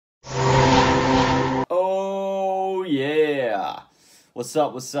What's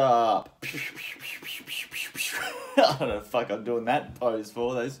up, what's up? I don't know the fuck I'm doing that pose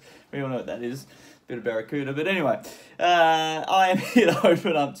for. We all know what that is. Bit of barracuda, but anyway. I am here to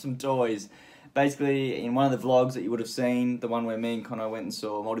open up some toys. Basically, in one of the vlogs that you would have seen, the one where me and Connor went and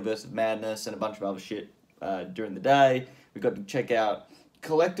saw Multiverse of Madness and a bunch of other shit during the day, we got to check out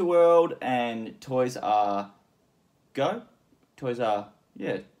Collector World and Toys R Go? Toys R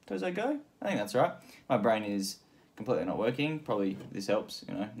Go? I think that's right. My brain is completely not working. Probably this helps,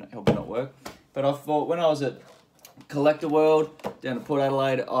 you know, helping not work. But I thought when I was at Collector World down at Port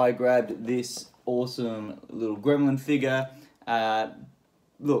Adelaide, I grabbed this awesome little Gremlin figure.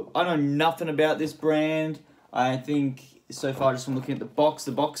 Look, I know nothing about this brand. I think so far just from looking at the box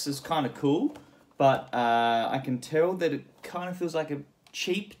is kind of cool. But I can tell that it kind of feels like a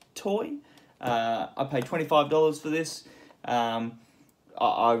cheap toy. I paid $25 for this.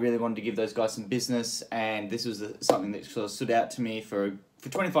 I really wanted to give those guys some business, and this was something that sort of stood out to me for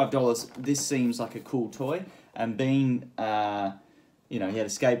 $25. This seems like a cool toy, and being, you know, he had a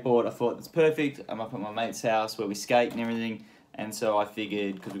skateboard. I thought that's perfect. I'm up at my mate's house where we skate and everything, and so I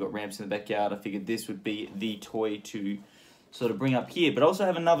figured, because we've got ramps in the backyard, I figured this would be the toy to sort of bring up here. But I also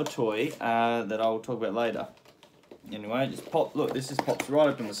have another toy that I'll talk about later. Anyway, just pop. Look, this just pops right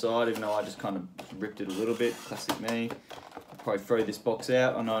up on the side, even though I just kind of ripped it a little bit. Classic me. Probably throw this box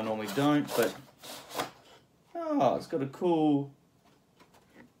out. I know I normally don't, but oh, it's got a cool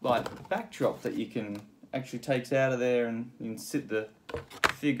like backdrop that you can actually take out of there, and you can sit the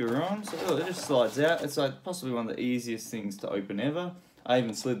figure on. So oh, it just slides out. It's like possibly one of the easiest things to open ever. I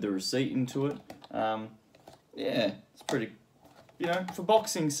even slid the receipt into it. Yeah, it's pretty, you know, for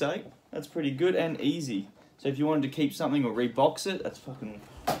boxing's sake, that's pretty good and easy. So if you wanted to keep something or rebox it, that's fucking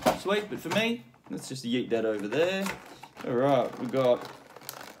sweet. But for me, let's just yeet that over there. Alright, we've got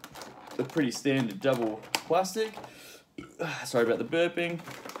the pretty standard double plastic. Sorry about the burping.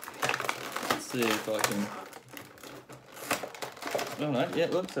 Let's see if I can... Oh no, yeah,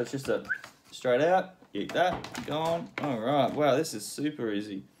 look, so it's just a straight out, yeet that, gone. Alright, wow, this is super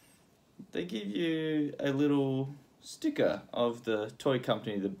easy. They give you a little sticker of the toy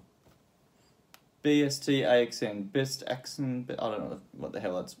company, the BSTAXN, Best Accent, I don't know what the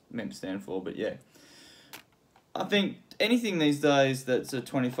hell that's meant to stand for, but yeah. I think anything these days that's a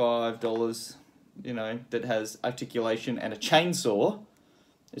 $25, you know, that has articulation and a chainsaw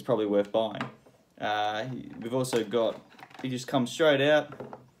is probably worth buying. We've also got, he just comes straight out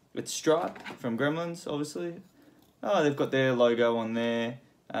with Stripe from Gremlins, obviously. Oh, they've got their logo on there.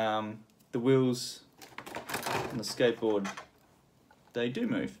 The wheels on the skateboard, they do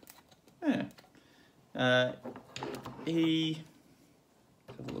move. Yeah. Let's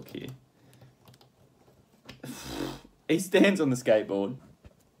have a look here. He stands on the skateboard.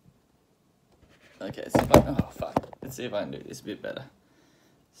 Okay, so if I, oh fuck. Let's see if I can do this a bit better.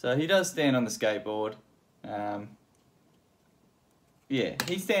 So he does stand on the skateboard. Yeah,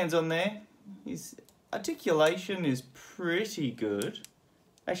 he stands on there. His articulation is pretty good.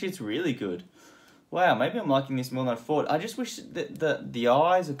 Actually, it's really good. Wow, maybe I'm liking this more than I thought. I just wish that the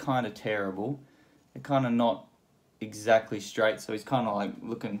eyes are kind of terrible. They're kind of not exactly straight, so he's kind of like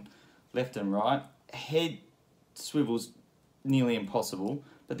looking left and right. Head swivels nearly impossible,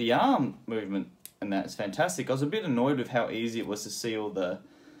 but the arm movement and that is fantastic. I was a bit annoyed with how easy it was to see all the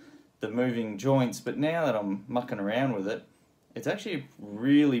moving joints, but now that I'm mucking around with it, it's actually a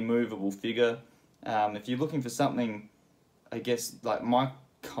really movable figure. If you're looking for something, I guess like my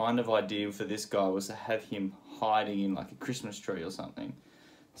kind of idea for this guy was to have him hiding in like a Christmas tree or something.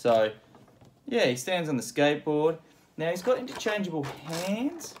 So yeah, he stands on the skateboard. Now he's got interchangeable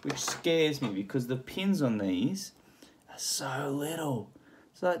hands, which scares me because the pins on these are so little.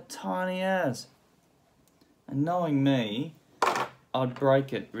 It's like tiny as. And knowing me, I'd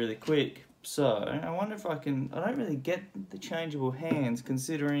break it really quick. So I wonder if I can, I don't really get the changeable hands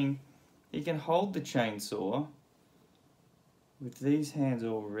considering you can hold the chainsaw with these hands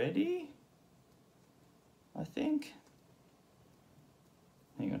already, I think.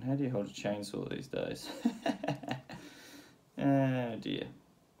 Hang on, how do you hold a chainsaw these days? Oh dear.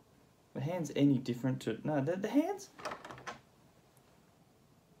 The hand's any different to... No, the hands...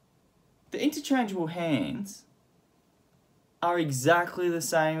 The interchangeable hands are exactly the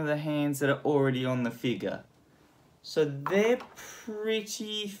same as the hands that are already on the figure. So they're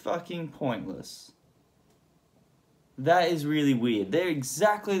pretty fucking pointless. That is really weird. They're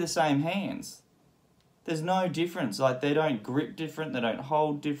exactly the same hands. There's no difference. Like, they don't grip different, they don't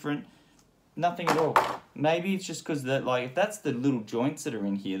hold different. Nothing at all. Maybe it's just because that, like, if that's the little joints that are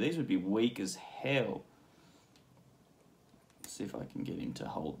in here, these would be weak as hell. Let's see if I can get him to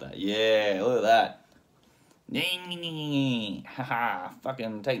hold that. Yeah, look at that. Haha,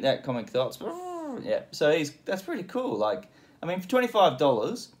 fucking take that, Comic Thoughts. Yeah, so that's pretty cool. Like, I mean, for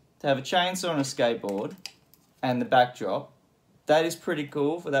 $25 to have a chainsaw and a skateboard and the backdrop, that is pretty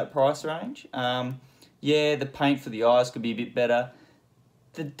cool for that price range. Yeah, the paint for the eyes could be a bit better.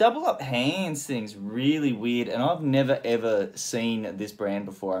 The double up hands thing's really weird, and I've never ever seen this brand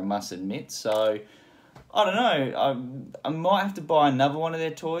before, I must admit. So, I don't know, I might have to buy another one of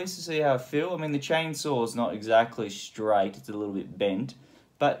their toys to see how I feel. I mean, the chainsaw's not exactly straight, it's a little bit bent.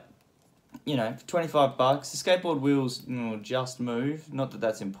 But, you know, for 25 bucks, the skateboard wheels just move. Not that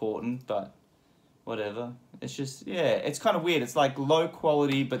that's important, but whatever. It's just, yeah, it's kind of weird. It's like low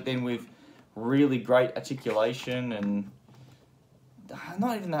quality, but then with really great articulation, and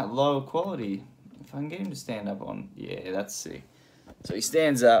not even that low quality. If I can get him to stand up on, yeah, that's sick. So he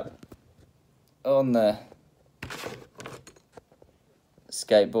stands up on the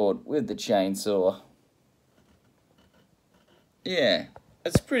skateboard with the chainsaw. Yeah,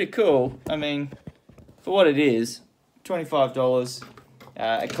 that's pretty cool. I mean, for what it is, $25.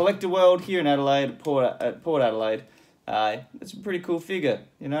 At Collector World here in Adelaide, at Port Adelaide, it's a pretty cool figure.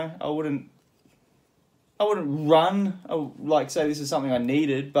 You know, I wouldn't run, like say this is something I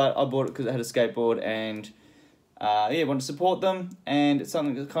needed, but I bought it because it had a skateboard, and yeah, wanted to support them, and it's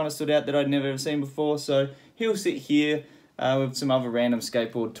something that kind of stood out that I'd never ever seen before. So he'll sit here with some other random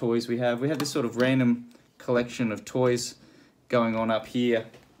skateboard toys we have. We have this sort of random collection of toys going on up here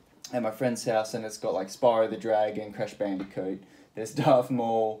at my friend's house, and it's got like Spyro the Dragon, Crash Bandicoot, there's Darth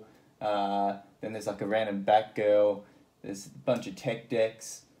Maul, then there's like a random Batgirl, there's a bunch of tech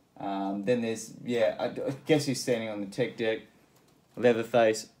decks. Then there's, yeah, I guess he's standing on the tech deck,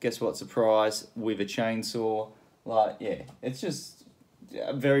 Leatherface, guess what, surprise, with a chainsaw. Like, yeah, it's just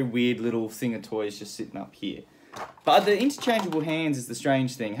a very weird little thing of toys just sitting up here. But the interchangeable hands is the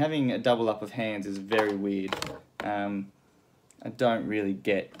strange thing. Having a double up of hands is very weird. I don't really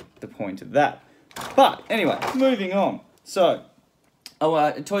get the point of that. But, anyway, moving on. So,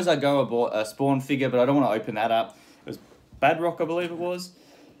 at Toys I Go, I bought a Spawn figure, but I don't want to open that up. It was Badrock, I believe it was.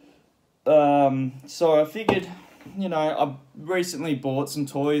 So I figured, you know, I recently bought some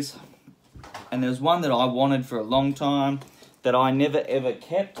toys, and there's one that I wanted for a long time that I never ever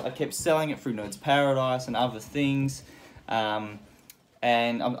kept. I kept selling it through Nerds Paradise and other things, and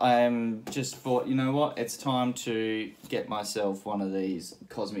I'm just thought, you know what, it's time to get myself one of these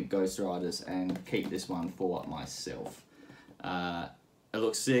Cosmic Ghost Riders and keep this one for myself. It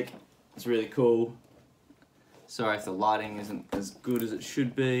looks sick, it's really cool. Sorry if the lighting isn't as good as it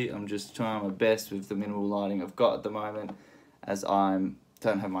should be. I'm just trying my best with the minimal lighting I've got at the moment, as I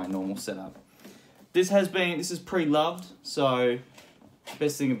don't have my normal setup. This is pre-loved, so the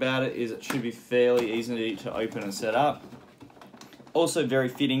best thing about it is it should be fairly easy to open and set up. Also very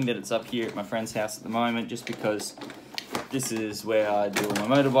fitting that it's up here at my friend's house at the moment, just because this is where I do all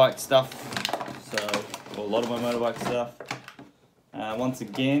my motorbike stuff, or a lot of my motorbike stuff. Once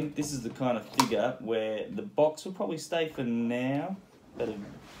again, this is the kind of figure where the box will probably stay for now, but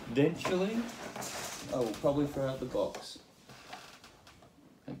eventually I will probably throw out the box.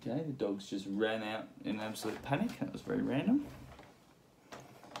 Okay, the dogs just ran out in absolute panic. That was very random.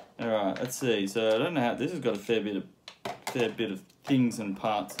 Alright, let's see. So I don't know how this has got a fair bit of things and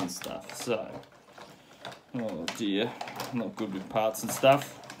parts and stuff. So, oh dear, I'm not good with parts and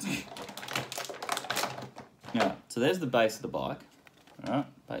stuff. Alright, so there's the base of the bike. Alright,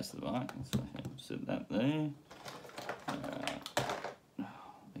 base of the bike. Let's set that there.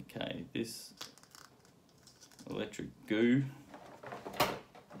 Okay, this electric goo.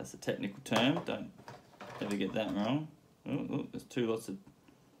 That's a technical term. Don't ever get that wrong. Oh, there's two lots of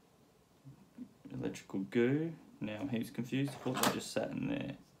electrical goo. Now I'm heaps confused. I thought they just sat in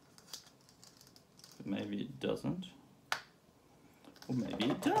there. But maybe it doesn't. Or maybe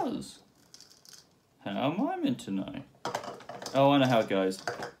it does. How am I meant to know? Oh, I know how it goes.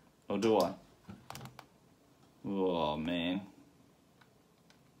 Or do I? Oh, man.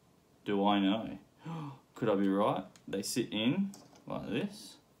 Do I know? Could I be right? They sit in like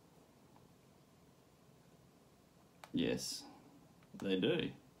this. Yes, they do.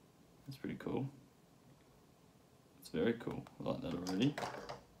 That's pretty cool. It's very cool. I like that already.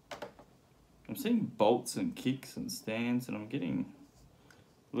 I'm seeing bolts and kicks and stands, and I'm getting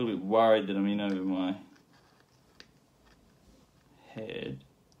a little bit worried that I'm in over my head.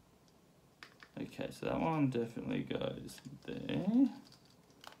 Okay, so that one definitely goes there.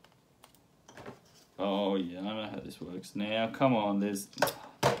 Oh yeah, I know how this works now. Come on, there's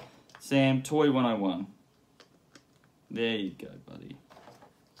Sam, Toy 101. There you go, buddy.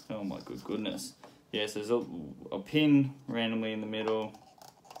 Oh my good goodness. Yes, there's a pin randomly in the middle.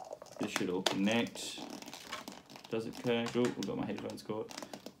 This should all connect. Does it connect? Oh, I've got my headphones caught.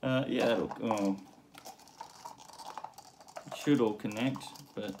 Yeah, that'll, oh. It should all connect,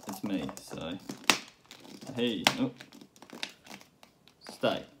 but it's me, so. Hey, oh.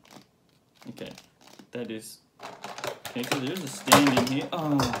 Stay. Okay, that is connected. There is a stand in here.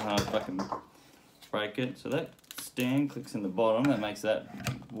 Oh, if I can break it. So that stand clicks in the bottom. That makes that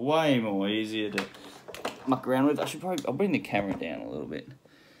way more easier to muck around with. I'll bring the camera down a little bit.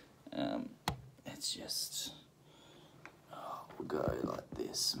 It's just, we'll go like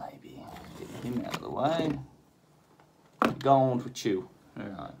this maybe. Get him out of the way. Go on with you.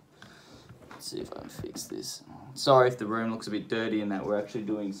 Alright. Let's see if I can fix this. Sorry if the room looks a bit dirty and that we're actually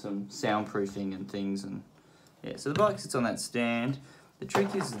doing some soundproofing and things. And yeah, so the bike sits on that stand. The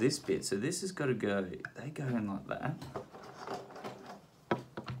trick is this bit. So this has got to go, they go in like that.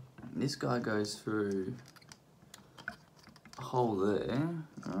 And this guy goes through a hole there.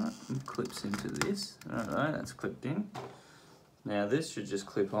 Alright, and clips into this. Alright, that's clipped in. Now this should just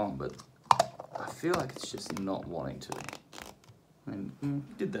clip on, but I feel like it's just not wanting to. And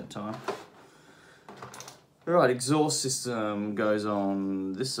did that time. Alright, exhaust system goes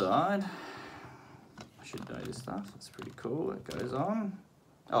on this side. I should know this stuff, that's pretty cool. It goes on.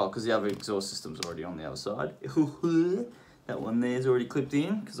 Oh, because the other exhaust system's already on the other side. That one there's already clipped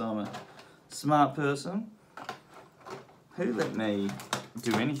in, because I'm a smart person. Who let me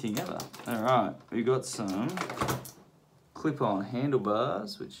do anything ever? Alright, we got some clip-on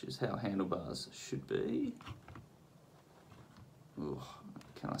handlebars, which is how handlebars should be. Ooh,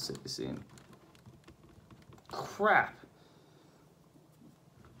 can I set this in? Crap!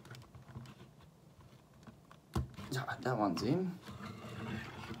 That one's in.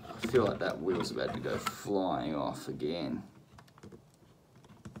 I feel like that wheel's about to go flying off again.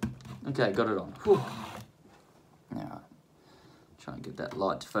 Okay, got it on. Whew. Now, try and get that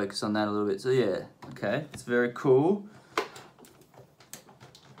light to focus on that a little bit. So yeah, okay, it's very cool.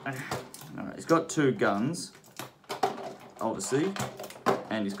 Alright, he's got two guns, obviously,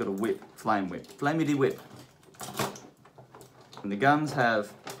 and he's got a whip, flame whip, flamity whip. And the guns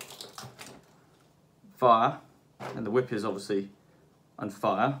have fire, and the whip is obviously on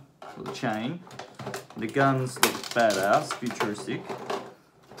fire, with a chain. The guns look badass, futuristic,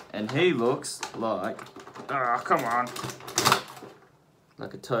 and he looks like, oh, come on,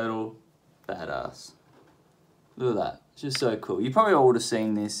 like a total badass. Look at that, it's just so cool. You probably all would have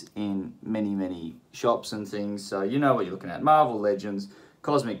seen this in many shops and things, so you know what you're looking at. Marvel Legends,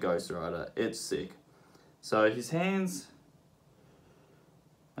 Cosmic Ghost Rider, it's sick. So his hands,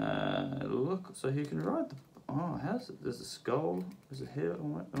 look, so he can ride the, oh, how's it, there's a skull, there's a head,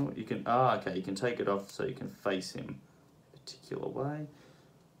 oh, you can, okay, you can take it off so you can face him a particular way.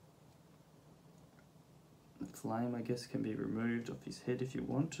 The flame, I guess, can be removed off his head if you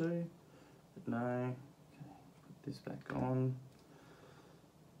want to, but no. Okay, put this back on.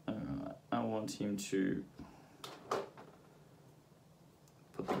 Alright, I want him to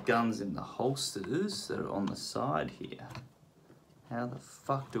put the guns in the holsters that are on the side here. How the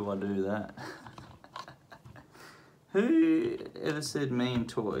fuck do I do that? Who ever said me and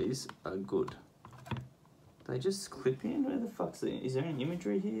toys are good? They just clip in? Where the fuck's the, is there any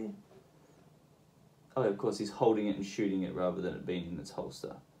imagery here? Oh, of course, he's holding it and shooting it rather than it being in its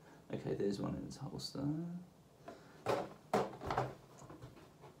holster. Okay, there's one in its holster. It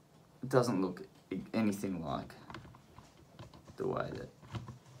doesn't look anything like the way that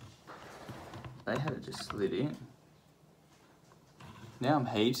they had it just slid in. Now I'm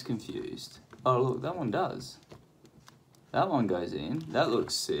heaps confused. Oh look, that one does. That one goes in. That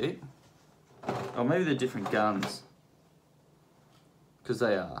looks sick. Oh, maybe they're different guns. Because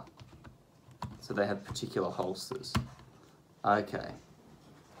they are. So they have particular holsters. Okay.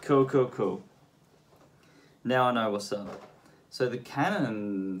 Cool, cool, cool. Now I know what's up. So the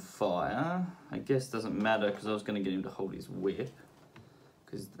cannon fire, I guess doesn't matter because I was going to get him to hold his whip.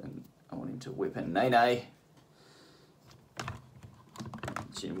 Because then I want him to whip and nay-nay.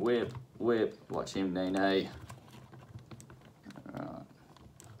 Watch him whip, whip, watch him nay-nay. Alright.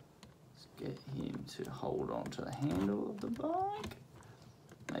 Let's get him to hold on to the handle of the bike.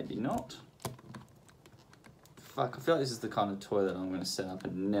 Maybe not. Fuck, I feel like this is the kind of toy that I'm going to set up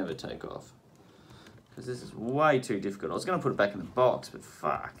and never take off. Because this is way too difficult. I was going to put it back in the box, but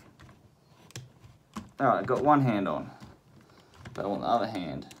fuck. Alright, I've got one hand on. But I want the other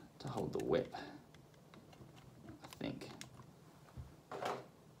hand to hold the whip. I think.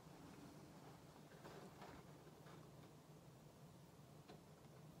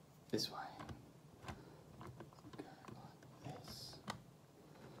 This way. Go like this.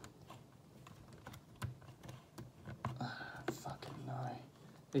 Fucking no.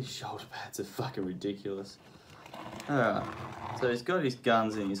 These shoulder pads are fucking ridiculous. Alright, so he's got his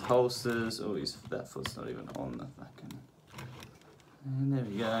guns in his holsters. Oh, that foot's not even on the fucking... And there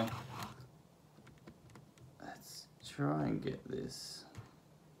we go. Let's try and get this.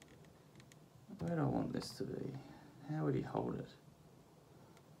 Where do I want this to be? How would he hold it?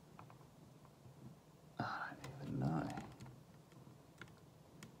 I don't even know.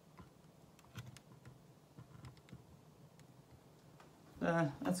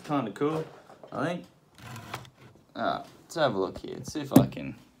 That's kind of cool, I think. Let's have a look here. Let's see if I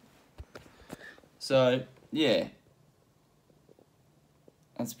can. So, yeah.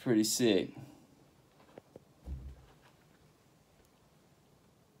 That's pretty sick.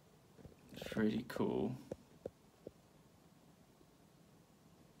 Pretty cool.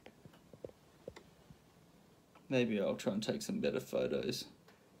 Maybe I'll try and take some better photos.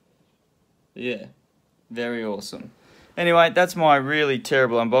 But yeah, very awesome. Anyway, that's my really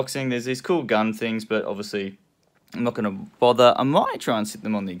terrible unboxing. There's these cool gun things, but obviously I'm not going to bother. I might try and sit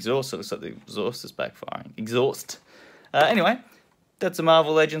them on the exhaust. It looks like the exhaust is backfiring. Exhaust. Anyway, that's the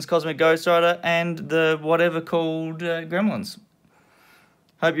Marvel Legends Cosmic Ghost Rider and the whatever called Gremlins.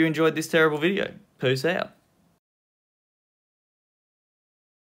 Hope you enjoyed this terrible video. Peace out.